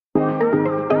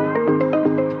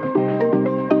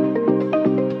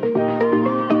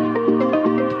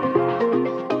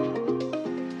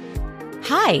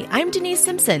Hi, I'm Denise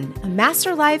Simpson, a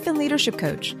master life and leadership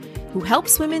coach who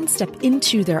helps women step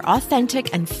into their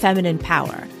authentic and feminine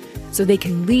power so they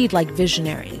can lead like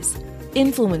visionaries,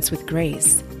 influence with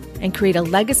grace, and create a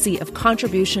legacy of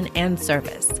contribution and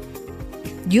service.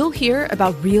 You'll hear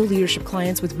about real leadership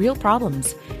clients with real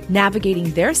problems,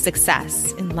 navigating their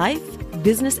success in life,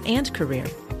 business, and career.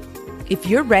 If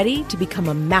you're ready to become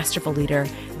a masterful leader,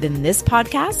 then this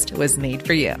podcast was made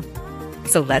for you.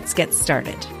 So let's get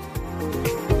started.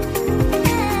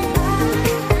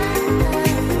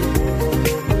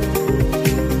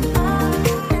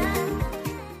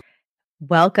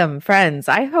 Welcome, friends.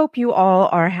 I hope you all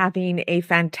are having a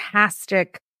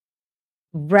fantastic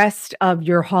rest of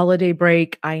your holiday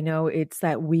break. I know it's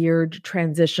that weird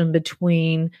transition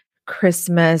between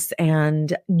Christmas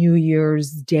and New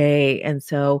Year's Day. And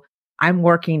so I'm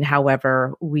working,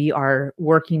 however, we are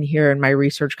working here in my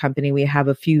research company. We have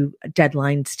a few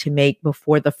deadlines to make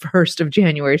before the 1st of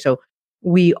January. So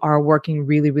we are working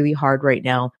really, really hard right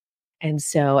now. And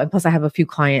plus I have a few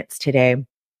clients today.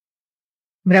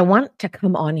 But I want to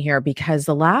come on here because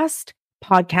the last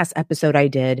podcast episode I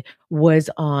did was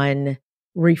on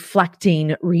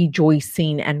reflecting,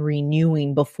 rejoicing, and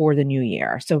renewing before the new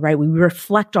year. So, right, we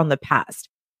reflect on the past.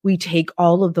 We take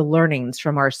all of the learnings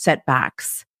from our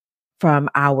setbacks, from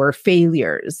our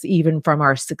failures, even from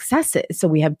our successes. So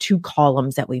we have two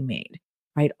columns that we made,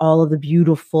 right? All of the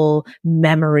beautiful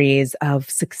memories of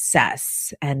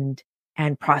success and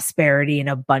prosperity and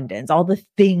abundance, all the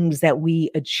things that we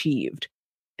achieved.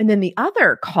 And then the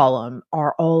other column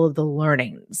are all of the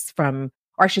learnings from,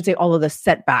 or I should say, all of the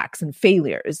setbacks and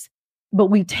failures. But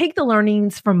we take the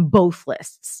learnings from both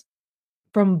lists.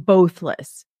 And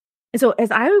so as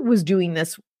I was doing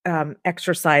this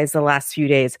exercise the last few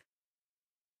days,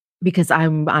 because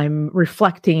I'm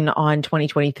reflecting on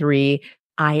 2023,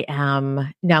 I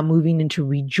am now moving into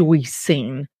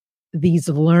rejoicing these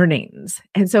learnings.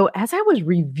 And so as I was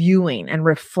reviewing and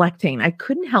reflecting, I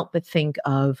couldn't help but think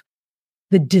of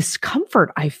the discomfort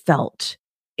I felt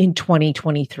in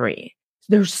 2023.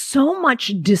 There's so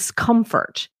much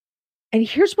discomfort. And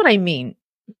here's what I mean.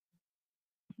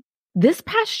 This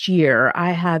past year,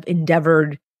 I have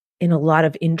endeavored in a lot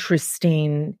of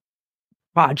interesting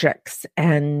projects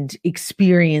and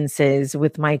experiences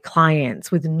with my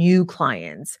clients, with new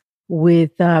clients,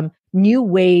 with new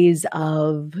ways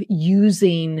of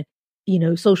using,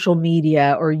 social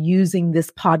media or using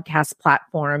this podcast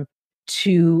platform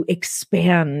to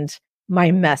expand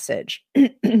my message.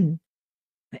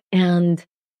 And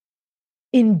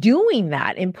in doing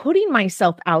that, in putting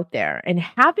myself out there and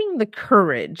having the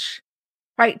courage,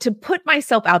 right, to put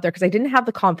myself out there, because I didn't have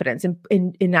the confidence.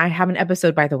 And I have an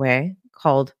episode, by the way,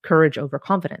 called Courage Over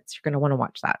Confidence. You're going to want to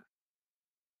watch that.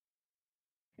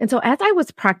 And so as I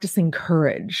was practicing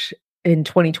courage in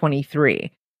 2023,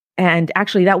 and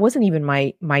actually that wasn't even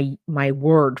my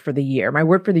word for the year. My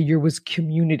word for the year was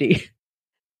community.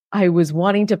 I was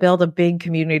wanting to build a big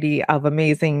community of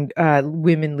amazing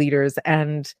women leaders.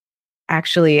 And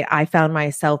actually I found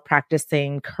myself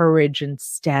practicing courage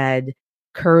instead.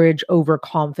 Courage over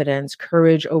confidence,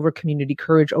 courage over community,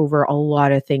 courage over a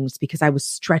lot of things, because I was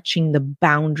stretching the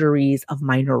boundaries of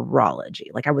my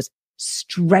neurology. Like I was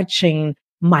stretching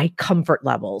my comfort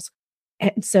levels.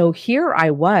 And so here I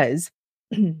was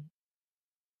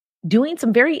doing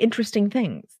some very interesting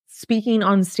things, speaking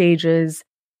on stages,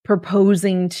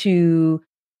 proposing to,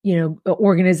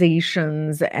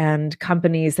 organizations and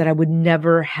companies that I would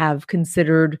never have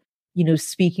considered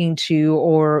speaking to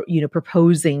or,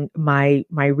 proposing my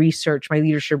research, my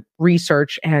leadership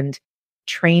research and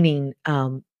training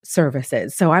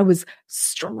services. So I was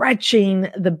stretching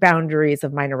the boundaries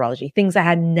of my neurology, things I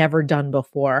had never done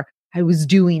before. I was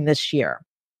doing this year.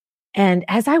 And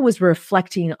as I was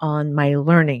reflecting on my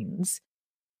learnings,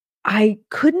 I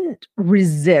couldn't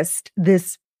resist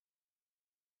this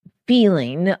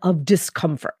feeling of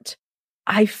discomfort.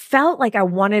 I felt like I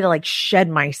wanted to shed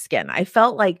my skin. I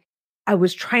felt like I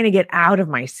was trying to get out of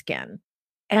my skin.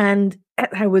 And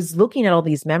I was looking at all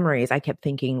these memories. I kept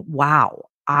thinking, wow,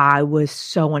 I was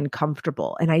so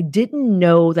uncomfortable. And I didn't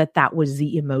know that that was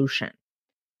the emotion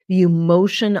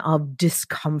of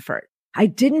discomfort. I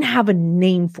didn't have a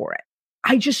name for it.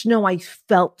 I just know I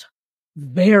felt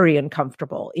very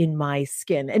uncomfortable in my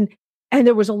skin. And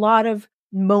there was a lot of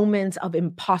moments of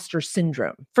imposter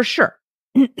syndrome, for sure.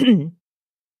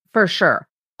 For sure.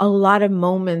 A lot of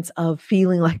moments of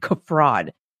feeling like a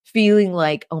fraud, feeling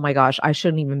like, oh my gosh, I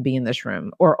shouldn't even be in this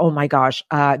room. Or, oh my gosh,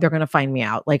 they're going to find me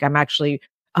out. Like I'm actually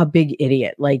a big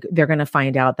idiot. Like they're going to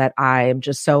find out that I am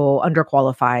just so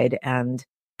underqualified and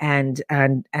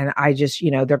I just,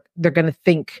 they're going to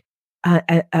think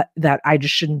that I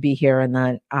just shouldn't be here and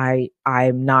that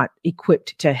I'm not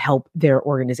equipped to help their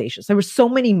organizations. There were so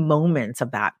many moments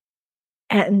of that.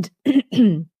 And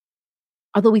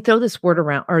although we throw this word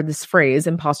around or this phrase,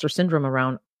 imposter syndrome,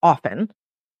 around often,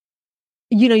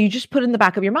 you just put it in the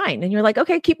back of your mind and you're like,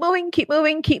 okay, keep moving, keep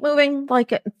moving, keep moving.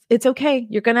 Like it's okay.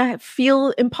 You're going to feel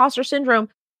imposter syndrome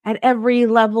at every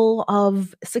level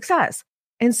of success.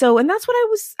 And that's what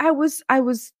I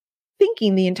was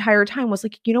thinking the entire time, was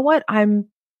like, you know what? I'm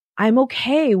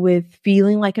okay with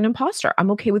feeling like an imposter.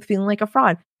 I'm okay with feeling like a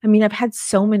fraud. I mean, I've had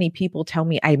so many people tell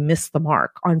me I missed the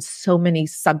mark on so many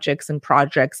subjects and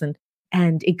projects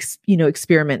and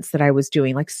experiments that I was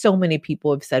doing. Like, so many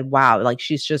people have said, wow, like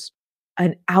she's just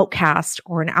an outcast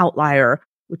or an outlier,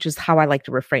 which is how I like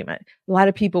to reframe it. A lot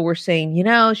of people were saying,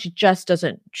 she's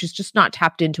just not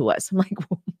tapped into us. I'm like,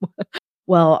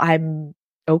 well, I'm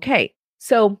okay.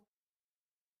 So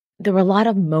there were a lot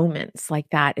of moments like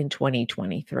that in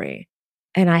 2023.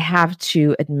 And I have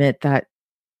to admit that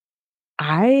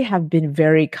I have been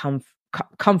very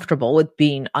comfortable with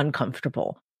being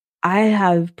uncomfortable. I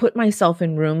have put myself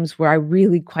in rooms where I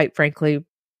really, quite frankly,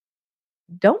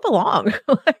 don't belong.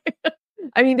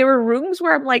 I mean, there were rooms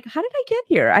where I'm like, how did I get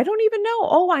here? I don't even know.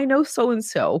 Oh, I know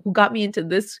so-and-so who got me into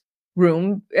this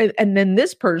room. And then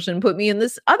this person put me in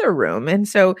this other room. And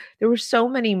so there were so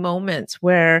many moments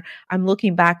where I'm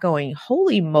looking back going,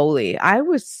 holy moly, I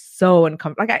was so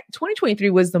uncomfortable. 2023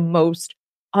 was the most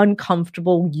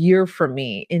uncomfortable year for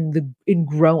me in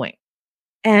growing.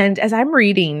 And as I'm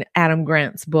reading Adam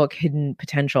Grant's book, Hidden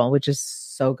Potential, which is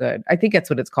so good, I think that's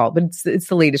what it's called, but it's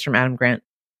the latest from Adam Grant.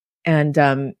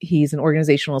 And he's an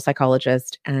organizational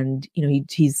psychologist. And,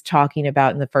 he's talking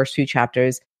about in the first few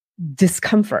chapters,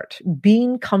 discomfort,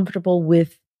 being comfortable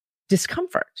with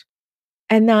discomfort.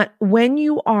 And that when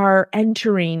you are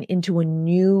entering into a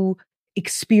new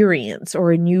experience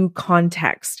or a new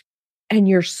context and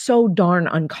you're so darn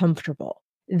uncomfortable,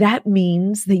 that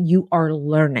means that you are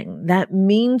learning. That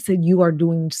means that you are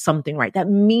doing something right. That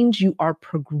means you are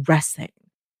progressing.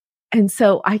 And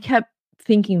so I kept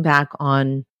thinking back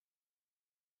on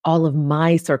all of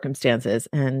my circumstances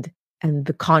and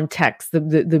the context,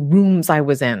 the rooms I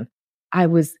was in. I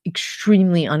was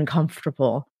extremely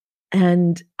uncomfortable.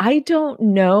 And I don't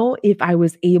know if I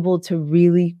was able to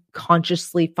really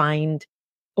consciously find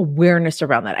awareness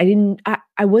around that.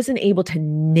 I wasn't able to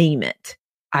name it.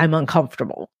 I'm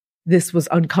uncomfortable. This was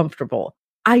uncomfortable.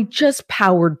 I just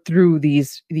powered through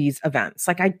these events.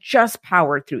 Like, I just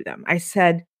powered through them. I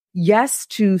said yes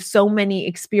to so many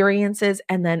experiences.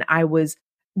 And then I was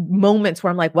moments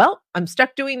where I'm like, well, I'm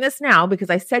stuck doing this now because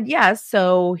I said yes.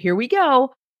 So here we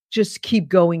go. Just keep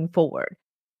going forward.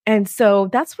 And so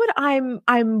that's what I'm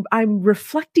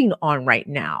reflecting on right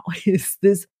now, is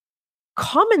this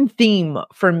common theme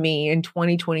for me in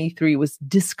 2023 was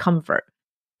discomfort.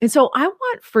 And so I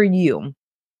want for you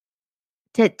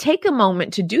to take a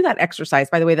moment to do that exercise.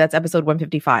 By the way, that's episode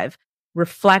 155,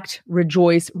 Reflect,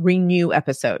 Rejoice, Renew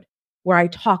episode, where I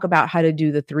talk about how to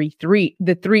do the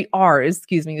three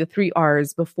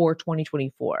R's before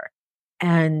 2024.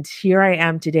 And here I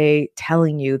am today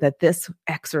telling you that this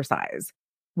exercise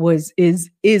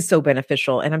is so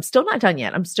beneficial. And I'm still not done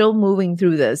yet. I'm still moving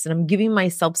through this, and I'm giving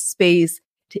myself space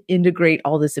to integrate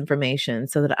all this information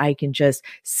so that I can just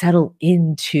settle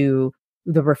into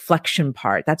the reflection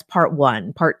part. That's part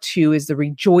one. Part two is the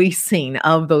rejoicing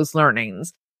of those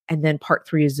learnings. And then part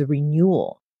three is the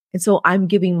renewal. And so I'm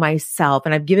giving myself,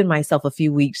 and I've given myself a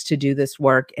few weeks to do this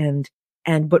work.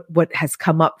 But what has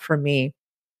come up for me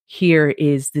here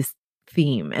is this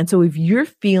theme. And so if you're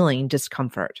feeling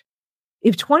discomfort,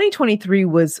 if 2023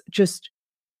 was just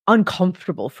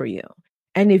uncomfortable for you,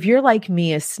 and if you're like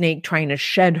me, a snake trying to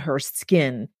shed her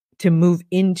skin to move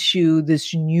into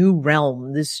this new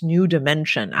realm, this new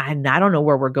dimension, and I don't know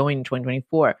where we're going in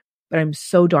 2024, but I'm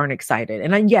so darn excited.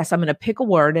 And yes, I'm going to pick a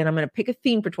word and I'm going to pick a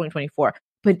theme for 2024.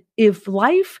 But if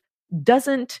life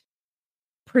doesn't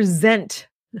present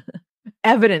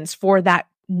evidence for that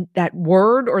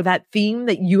word or that theme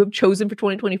that you have chosen for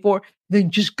 2024,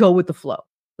 then just go with the flow.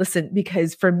 Listen,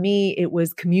 because for me, it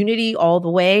was community all the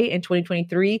way in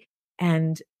 2023.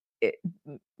 And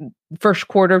first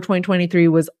quarter of 2023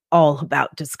 was all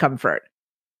about discomfort.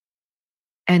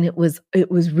 And it was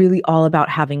really all about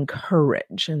having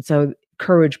courage. And so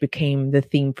courage became the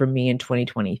theme for me in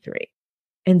 2023.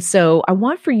 And so I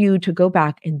want for you to go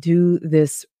back and do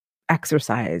this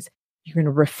exercise. You're going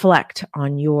to reflect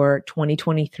on your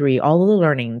 2023, all of the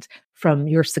learnings from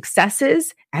your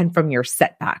successes and from your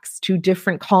setbacks, two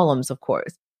different columns, of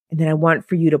course. And then I want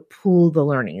for you to pool the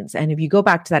learnings. And if you go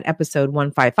back to that episode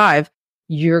 155,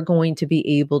 you're going to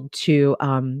be able to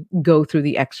go through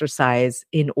the exercise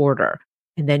in order.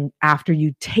 And then after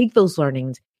you take those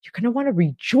learnings, you're going to want to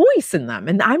rejoice in them.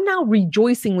 And I'm now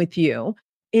rejoicing with you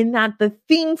in that the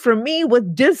theme for me was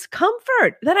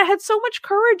discomfort, that I had so much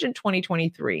courage in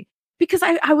 2023 because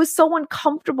I was so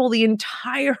uncomfortable the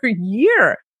entire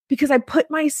year because I put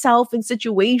myself in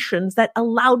situations that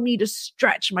allowed me to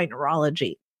stretch my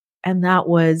neurology. And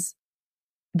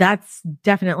that's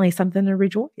definitely something to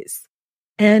rejoice.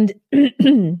 And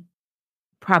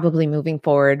probably moving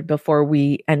forward before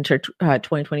we enter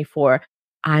 2024,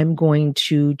 I'm going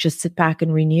to just sit back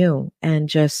and renew and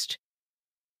just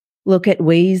look at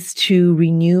ways to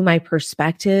renew my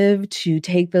perspective, to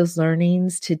take those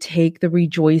learnings, to take the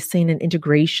rejoicing and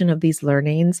integration of these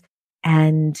learnings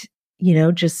and,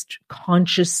 just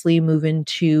consciously move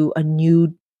into a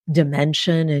new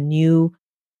dimension, a new,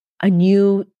 I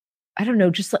don't know,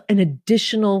 just an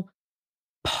additional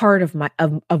part of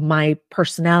my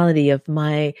personality, of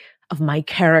my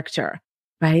character,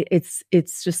 right? It's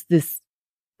just this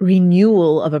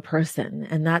renewal of a person.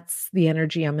 And that's the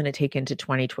energy I'm going to take into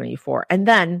 2024. And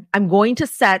then I'm going to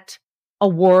set a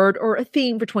word or a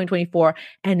theme for 2024.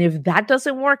 And if that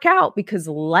doesn't work out because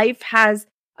life has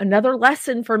another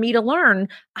lesson for me to learn,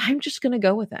 I'm just going to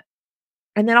go with it.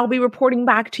 And then I'll be reporting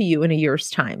back to you in a year's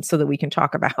time so that we can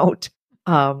talk about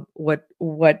what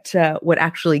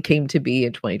actually came to be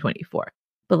in 2024.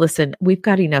 But listen, we've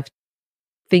got enough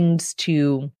things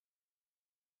to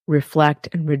reflect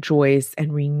and rejoice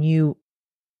and renew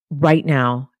right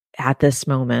now at this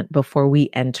moment before we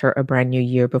enter a brand new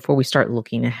year, before we start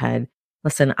looking ahead.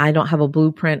 Listen, I don't have a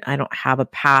blueprint. I don't have a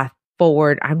path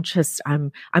forward. I'm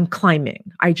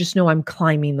climbing. I just know I'm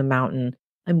climbing the mountain.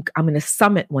 I'm going to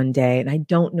summit one day and I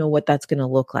don't know what that's going to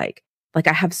look like. Like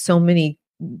I have so many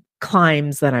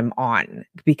climbs that I'm on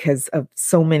because of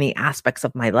so many aspects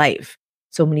of my life,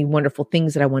 so many wonderful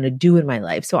things that I want to do in my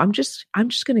life. So I'm just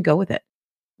going to go with it.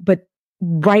 But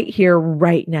right here,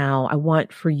 right now, I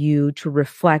want for you to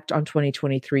reflect on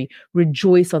 2023,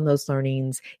 rejoice on those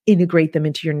learnings, integrate them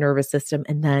into your nervous system,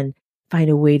 and then find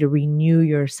a way to renew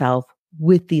yourself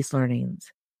with these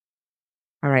learnings.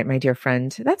 All right, my dear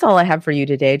friend, that's all I have for you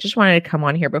today. Just wanted to come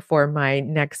on here before my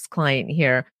next client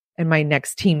here and my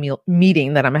next team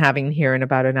meeting that I'm having here in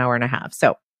about an hour and a half.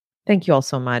 So thank you all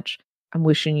so much. I'm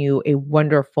wishing you a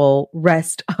wonderful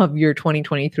rest of your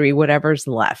 2023, whatever's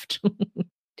left.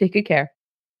 Take good care.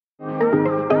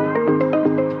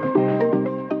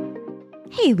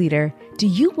 Hey leader, do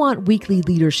you want weekly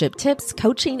leadership tips,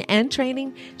 coaching, and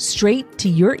training straight to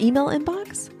your email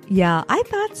inbox? Yeah, I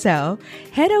thought so.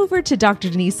 Head over to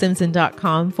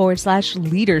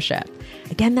drdenisemsimpson.com/leadership.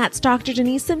 Again, that's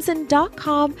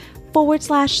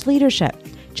drdenisemsimpson.com/leadership.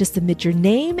 Just submit your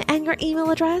name and your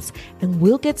email address, and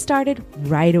we'll get started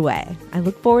right away. I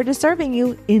look forward to serving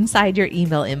you inside your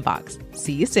email inbox.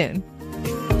 See you soon.